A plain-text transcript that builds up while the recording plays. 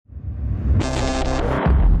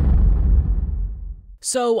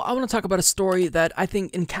So I want to talk about a story that I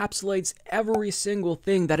think encapsulates every single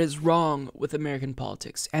thing that is wrong with American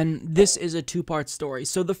politics. And this is a two-part story.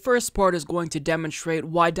 So the first part is going to demonstrate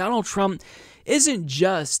why Donald Trump isn't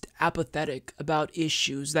just apathetic about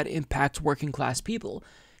issues that impact working class people.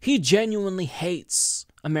 He genuinely hates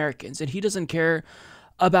Americans, and he doesn't care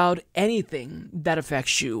about anything that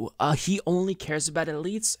affects you. He only cares about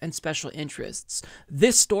elites and special interests.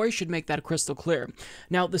 This story should make that crystal clear.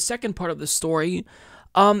 Now, the second part of the story,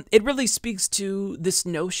 it really speaks to this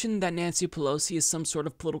notion that Nancy Pelosi is some sort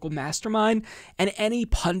of political mastermind, and any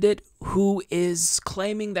pundit who is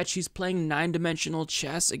claiming that she's playing nine-dimensional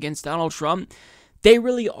chess against Donald Trump, they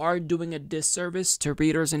really are doing a disservice to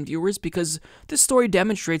readers and viewers, because this story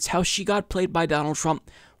demonstrates how she got played by Donald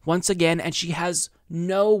Trump once again, and she has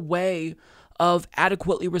no way of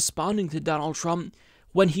adequately responding to Donald Trump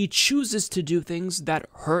when he chooses to do things that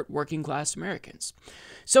hurt working class Americans.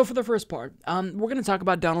 So for the first part, we're going to talk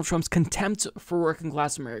about Donald Trump's contempt for working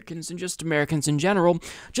class Americans and just Americans in general.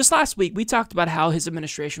 Just last week, we talked about how his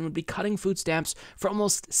administration would be cutting food stamps for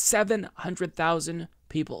almost 700,000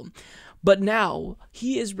 people. But now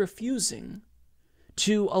he is refusing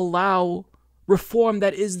to allow reform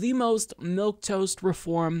that is the most milquetoast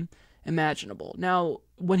reform imaginable. Now,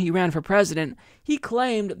 when he ran for president, he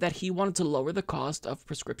claimed that he wanted to lower the cost of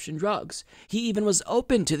prescription drugs. He even was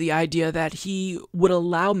open to the idea that he would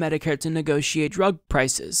allow Medicare to negotiate drug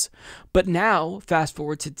prices. But now, fast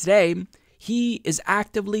forward to today, he is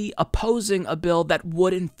actively opposing a bill that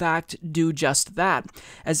would in fact do just that.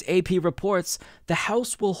 As AP reports, the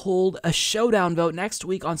House will hold a showdown vote next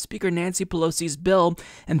week on Speaker Nancy Pelosi's bill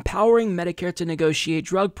empowering Medicare to negotiate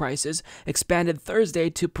drug prices, expanded Thursday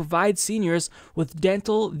to provide seniors with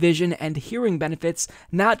dental, vision, and hearing benefits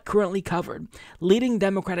not currently covered. Leading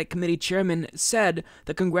Democratic Committee chairman said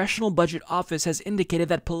the Congressional Budget Office has indicated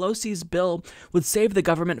that Pelosi's bill would save the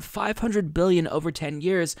government $500 billion over 10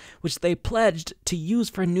 years, which they pledged to use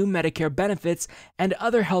for new Medicare benefits and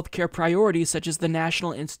other healthcare priorities such as the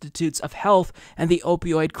National Institutes of Health and the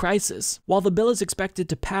opioid crisis. While the bill is expected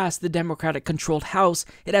to pass the Democratic-controlled House,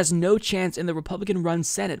 it has no chance in the Republican-run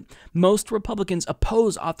Senate. Most Republicans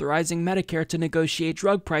oppose authorizing Medicare to negotiate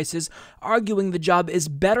drug prices, arguing the job is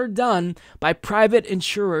better done by private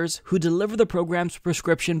insurers who deliver the program's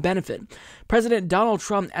prescription benefit. President Donald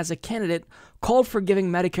Trump, as a candidate, called for giving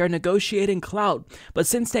Medicare negotiating clout, but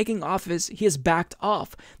since taking office, he has backed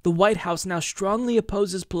off. The White House now strongly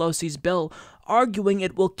opposes Pelosi's bill, arguing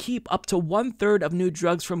it will keep up to one-third of new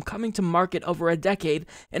drugs from coming to market over a decade,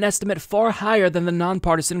 an estimate far higher than the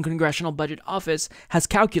nonpartisan Congressional Budget Office has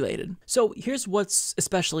calculated. So here's what's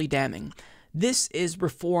especially damning. This is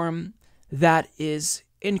reform that is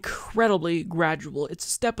incredibly gradual. It's a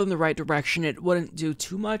step in the right direction. It wouldn't do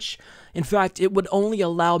too much. In fact, it would only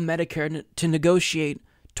allow Medicare to negotiate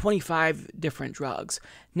 25 different drugs.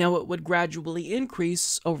 Now, it would gradually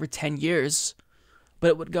increase over 10 years, but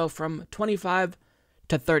it would go from 25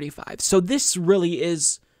 to 35. So this really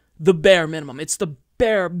is the bare minimum. It's the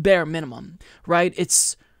bare minimum, right?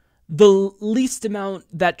 It's the least amount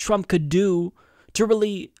that Trump could do to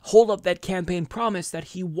really hold up that campaign promise that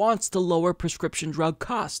he wants to lower prescription drug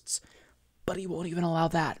costs. But he won't even allow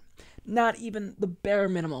that. Not even the bare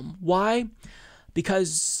minimum. Why?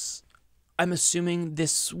 Because I'm assuming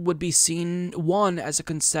this would be seen, one, as a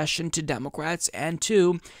concession to Democrats, and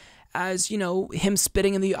two, as, him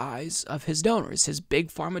spitting in the eyes of his donors, his big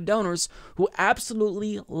pharma donors, who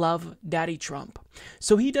absolutely love Daddy Trump.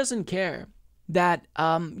 So he doesn't care that,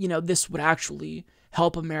 this would actually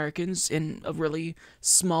help Americans in a really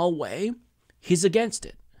small way. He's against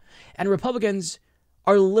it. And Republicans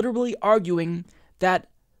are literally arguing that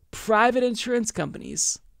private insurance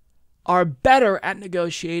companies are better at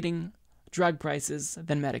negotiating drug prices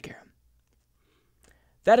than Medicare.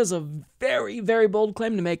 That is a very, very bold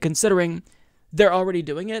claim to make, considering they're already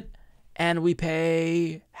doing it, and we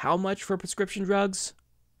pay how much for prescription drugs?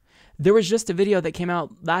 There was just a video that came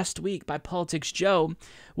out last week by Politics Joe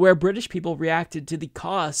where British people reacted to the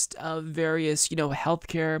cost of various,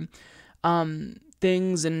 healthcare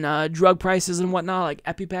things and drug prices and whatnot, like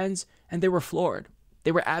EpiPens, and they were floored.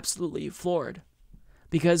 They were absolutely floored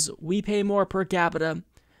because we pay more per capita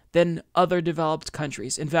than other developed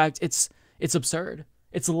countries. In fact, it's absurd.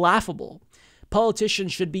 It's laughable.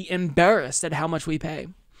 Politicians should be embarrassed at how much we pay.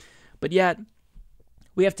 But yet,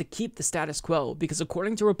 we have to keep the status quo because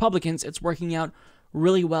according to Republicans, it's working out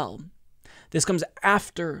really well. This comes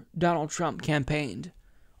after Donald Trump campaigned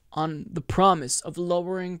on the promise of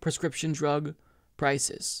lowering prescription drug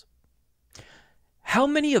prices. How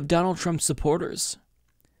many of Donald Trump's supporters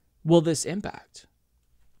will this impact?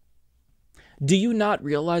 Do you not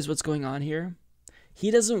realize what's going on here?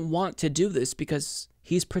 he doesn't want to do this because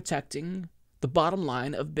he's protecting the bottom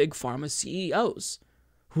line of big pharma CEOs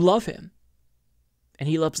who love him. And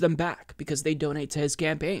he loves them back because they donate to his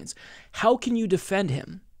campaigns. How can you defend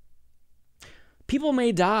him? People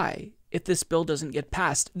may die if this bill doesn't get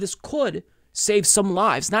passed. This could save some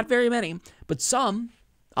lives, not very many, but some,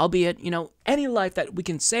 albeit, any life that we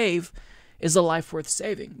can save is a life worth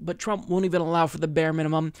saving. But Trump won't even allow for the bare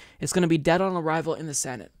minimum. It's going to be dead on arrival in the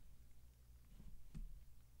Senate.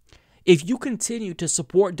 If you continue to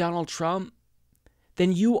support Donald Trump,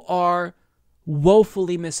 then you are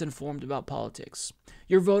woefully misinformed about politics.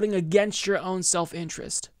 You're voting against your own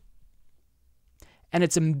self-interest. And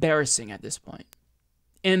it's embarrassing at this point.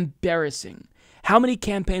 Embarrassing. How many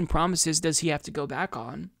campaign promises does he have to go back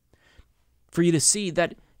on for you to see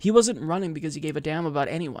that he wasn't running because he gave a damn about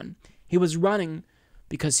anyone? He was running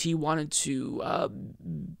because he wanted to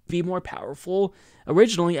be more powerful.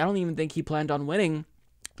 Originally, I don't even think he planned on winning.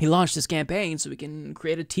 He launched his campaign so he can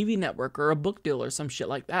create a TV network or a book deal or some shit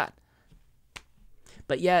like that.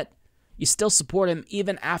 But yet, you still support him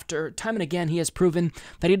even after, time and again, he has proven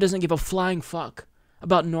that he doesn't give a flying fuck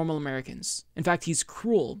about normal Americans. In fact, he's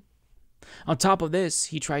cruel. On top of this,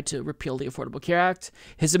 he tried to repeal the Affordable Care Act.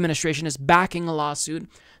 His administration is backing a lawsuit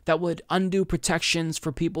that would undo protections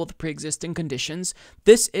for people with pre-existing conditions.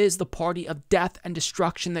 This is the party of death and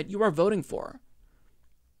destruction that you are voting for.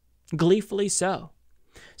 Gleefully so.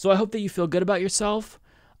 So I hope that you feel good about yourself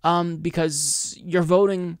because you're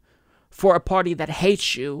voting for a party that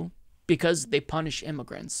hates you because they punish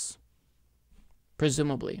immigrants.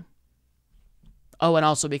 Presumably. Oh, and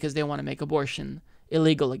also because they want to make abortion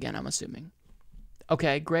illegal again, I'm assuming.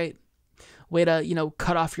 Okay, great. Way to,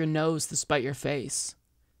 cut off your nose to spite your face.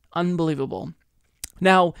 Unbelievable.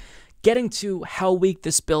 Now, getting to how weak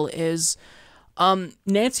this bill is,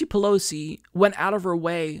 Nancy Pelosi went out of her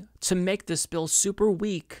way to make this bill super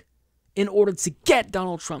weak in order to get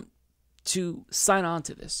Donald Trump to sign on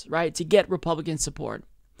to this, right? To get Republican support.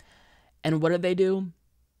 And what did they do?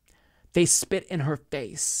 They spit in her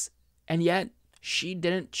face. And yet, she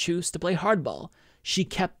didn't choose to play hardball. She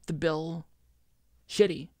kept the bill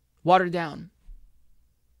shitty, watered down.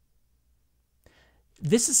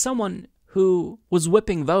 This is someone who was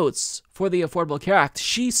whipping votes for the Affordable Care Act.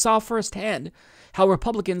 She saw firsthand how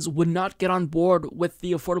Republicans would not get on board with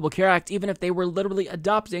the Affordable Care Act, even if they were literally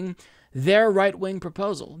adopting their right-wing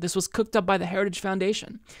proposal. This was cooked up by the Heritage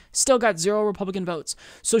Foundation. Still got 0 Republican votes.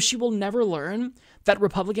 So she will never learn that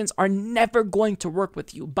Republicans are never going to work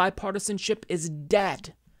with you. Bipartisanship is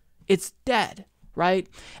dead. It's dead, right?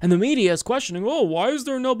 And the media is questioning, why is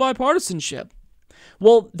there no bipartisanship?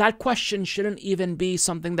 Well, that question shouldn't even be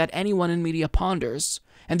something that anyone in media ponders.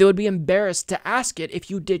 And they would be embarrassed to ask it if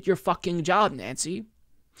you did your fucking job, Nancy.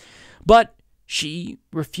 But she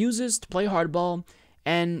refuses to play hardball.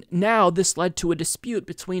 And now this led to a dispute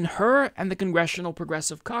between her and the Congressional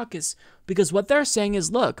Progressive Caucus, because what they're saying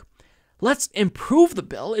is, look, let's improve the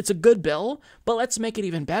bill. It's a good bill, but let's make it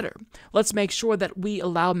even better. Let's make sure that we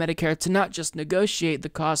allow Medicare to not just negotiate the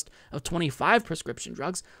cost of 25 prescription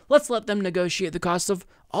drugs. Let's let them negotiate the cost of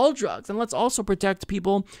all drugs. And let's also protect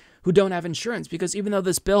people who don't have insurance, because even though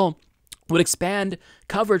this bill would expand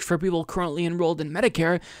coverage for people currently enrolled in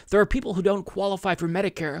Medicare, there are people who don't qualify for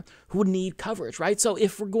Medicare who need coverage, right? So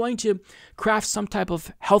if we're going to craft some type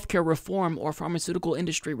of healthcare reform or pharmaceutical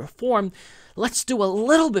industry reform, let's do a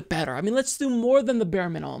little bit better. I mean, let's do more than the bare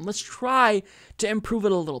minimum. Let's try to improve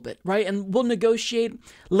it a little bit, right? And we'll negotiate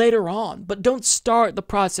later on, but don't start the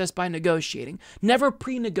process by negotiating. Never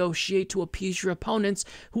pre-negotiate to appease your opponents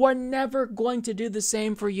who are never going to do the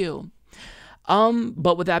same for you.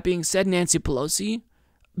 But with that being said, Nancy Pelosi,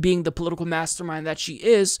 being the political mastermind that she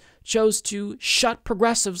is, chose to shut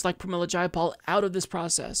progressives like Pramila Jayapal out of this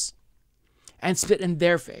process and spit in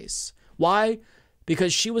their face. Why?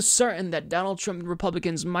 Because she was certain that Donald Trump and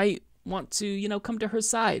Republicans might want to, come to her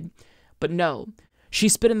side. But no, she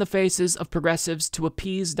spit in the faces of progressives to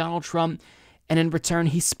appease Donald Trump, and in return,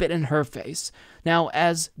 he spit in her face. Now,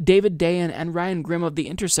 as David Dayen and Ryan Grimm of The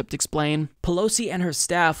Intercept explain, Pelosi and her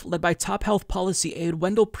staff, led by top health policy aide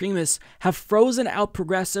Wendell Primus, have frozen out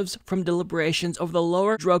progressives from deliberations over the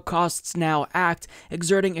Lower Drug Costs Now Act,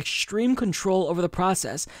 exerting extreme control over the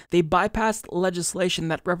process. They bypassed legislation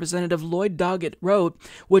that Representative Lloyd Doggett wrote,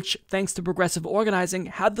 which, thanks to progressive organizing,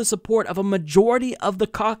 had the support of a majority of the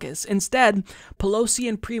caucus. Instead, Pelosi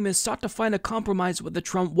and Primus sought to find a compromise with the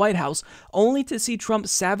Trump White House, only to see Trump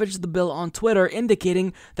savage the bill on Twitter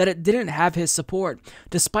indicating that it didn't have his support.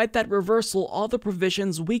 Despite that reversal, all the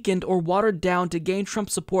provisions weakened or watered down to gain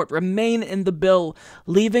Trump's support remain in the bill,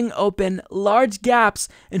 leaving open large gaps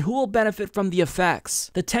in who will benefit from the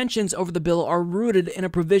effects. The tensions over the bill are rooted in a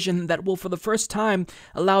provision that will for the first time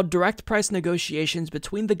allow direct price negotiations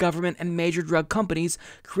between the government and major drug companies,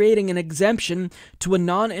 creating an exemption to a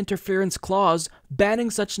non-interference clause banning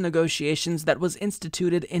such negotiations that was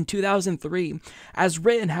instituted in 2003. As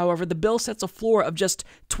written, however, the bill sets a floor of just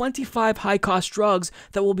 25 high-cost drugs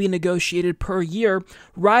that will be negotiated per year,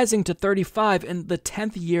 rising to 35 in the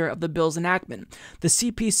 10th year of the bill's enactment. The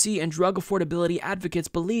CPC and drug affordability advocates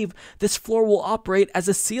believe this floor will operate as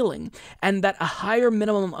a ceiling, and that a higher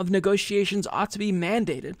minimum of negotiations ought to be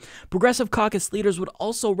mandated. Progressive caucus leaders would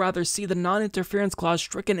also rather see the non-interference clause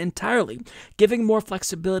stricken entirely, giving more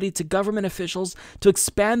flexibility to government officials to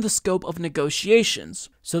expand the scope of negotiations.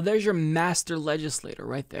 So there's your master legislator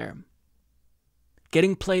right there,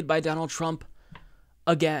 getting played by Donald Trump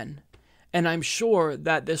again. And I'm sure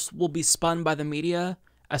that this will be spun by the media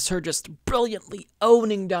as her just brilliantly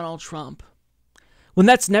owning Donald Trump, when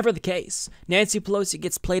that's never the case. Nancy Pelosi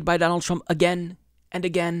gets played by Donald Trump again and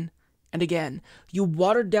again and again. You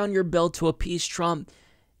watered down your bill to appease Trump,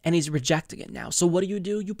 and he's rejecting it now. So what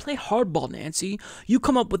do? You play hardball, Nancy. You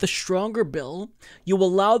come up with a stronger bill. You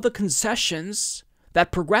allow the concessions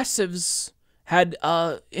that progressives had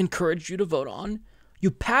encouraged you to vote on. You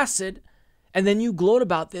pass it, and then you gloat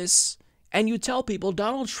about this, and you tell people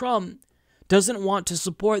Donald Trump doesn't want to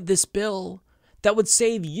support this bill that would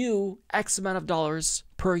save you X amount of dollars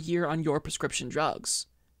per year on your prescription drugs.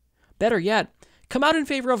 Better yet, come out in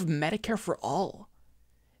favor of Medicare for all.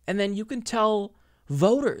 And then you can tell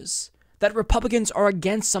voters that Republicans are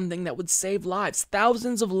against something that would save lives,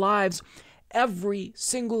 thousands of lives every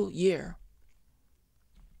single year.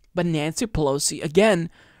 But Nancy Pelosi, again,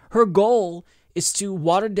 her goal is to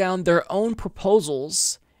water down their own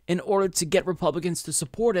proposals in order to get Republicans to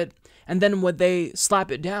support it, and then when they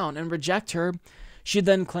slap it down and reject her, she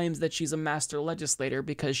then claims that she's a master legislator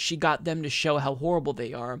because she got them to show how horrible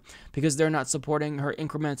they are because they're not supporting her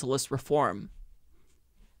incrementalist reform.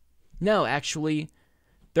 No, actually,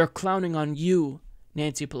 they're clowning on you,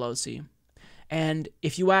 Nancy Pelosi. And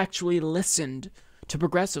if you actually listened to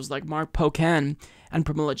progressives like Mark Pocan and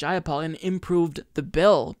Pramila Jayapal and improved the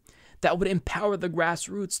bill, that would empower the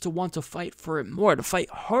grassroots to want to fight for it more, to fight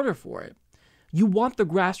harder for it. You want the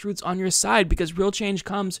grassroots on your side because real change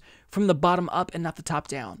comes from the bottom up and not the top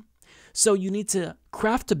down. So you need to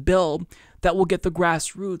craft a bill that will get the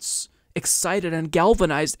grassroots excited and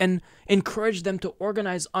galvanized and encourage them to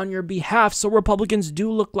organize on your behalf so Republicans do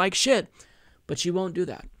look like shit. But you won't do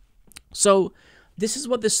that. So this is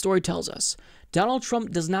what this story tells us. Donald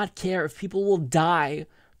Trump does not care if people will die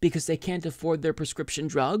because they can't afford their prescription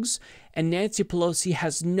drugs, and Nancy Pelosi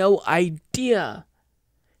has no idea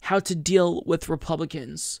how to deal with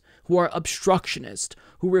Republicans who are obstructionist,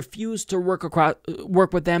 who refuse to work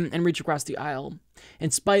with them and reach across the aisle, in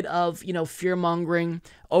spite of, fear-mongering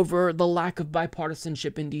over the lack of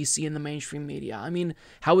bipartisanship in D.C. in the mainstream media. I mean,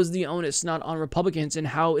 how is the onus not on Republicans, and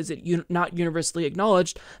how is it not universally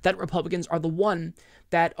acknowledged that Republicans are the one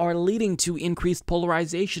that are leading to increased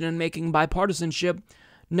polarization and making bipartisanship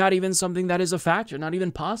not even something that is a factor, not even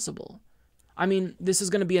possible? I mean, this is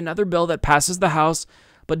going to be another bill that passes the House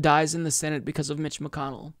but dies in the Senate because of Mitch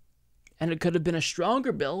McConnell. And it could have been a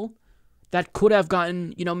stronger bill that could have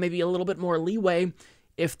gotten, maybe a little bit more leeway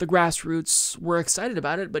if the grassroots were excited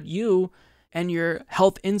about it. But you and your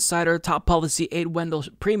health insider, top policy aide Wendell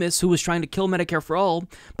Primus, who was trying to kill Medicare for all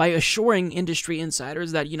by assuring industry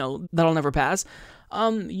insiders that, that'll never pass,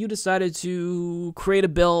 you decided to create a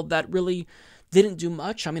bill that really didn't do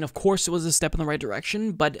much. I mean, of course, it was a step in the right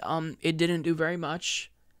direction, but it didn't do very much.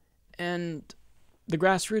 And the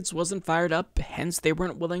grassroots wasn't fired up, hence they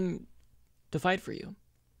weren't willing to fight for you.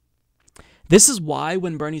 This is why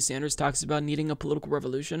when Bernie Sanders talks about needing a political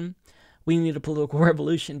revolution, we need a political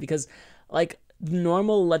revolution because, the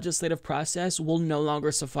normal legislative process will no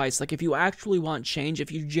longer suffice. If you actually want change, if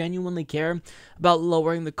you genuinely care about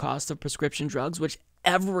lowering the cost of prescription drugs, which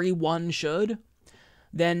everyone should,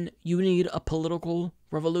 then you need a political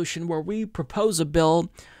revolution where we propose a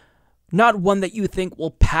bill, not one that you think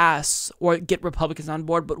will pass or get Republicans on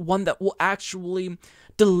board, but one that will actually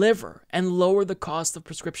deliver and lower the cost of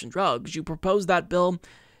prescription drugs. You propose that bill,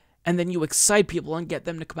 and then you excite people and get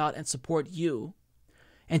them to come out and support you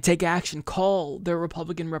and take action. Call their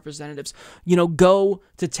Republican representatives, go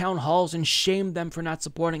to town halls and shame them for not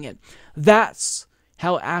supporting it. That's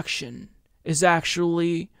how action is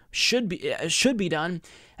actually should be done,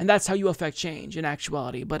 and that's how you affect change in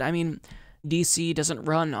actuality. But I mean, DC doesn't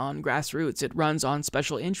run on grassroots, it runs on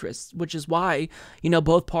special interests, which is why,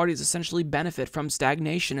 both parties essentially benefit from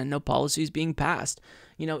stagnation and no policies being passed.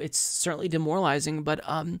 It's certainly demoralizing, but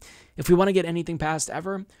if we want to get anything passed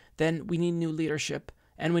ever, then we need new leadership,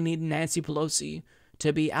 and we need Nancy Pelosi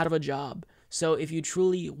to be out of a job. So if you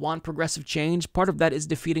truly want progressive change, part of that is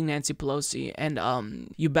defeating Nancy Pelosi,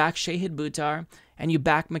 and you back Shahid Buttar, and you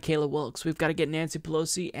back Michaela Wilkes. We've got to get Nancy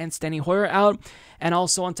Pelosi and Steny Hoyer out, and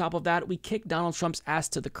also on top of that, we kick Donald Trump's ass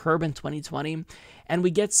to the curb in 2020, and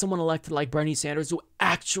we get someone elected like Bernie Sanders who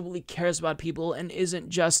actually cares about people and isn't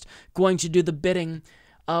just going to do the bidding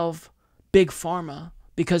of Big Pharma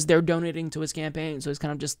because they're donating to his campaign. So he's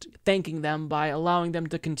kind of just thanking them by allowing them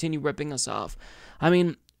to continue ripping us off. I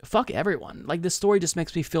mean, fuck everyone. Like, this story just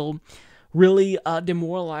makes me feel really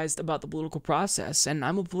demoralized about the political process, and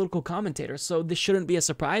I'm a political commentator, so this shouldn't be a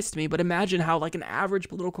surprise to me, but imagine how like an average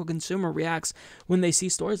political consumer reacts when they see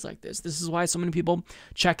stories like this. This is why so many people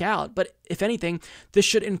check out. But if anything, this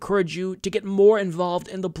should encourage you to get more involved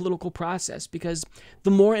in the political process, because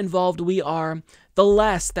the more involved we are, the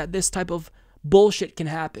less that this type of bullshit can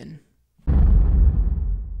happen.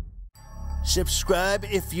 Subscribe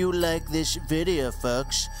if you like this video,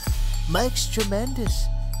 folks. Mike's tremendous,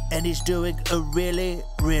 and he's doing a really,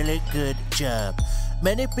 really good job.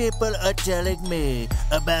 Many people are telling me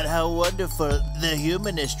about how wonderful the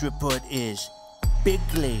Humanist Report is. Big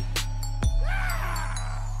glee.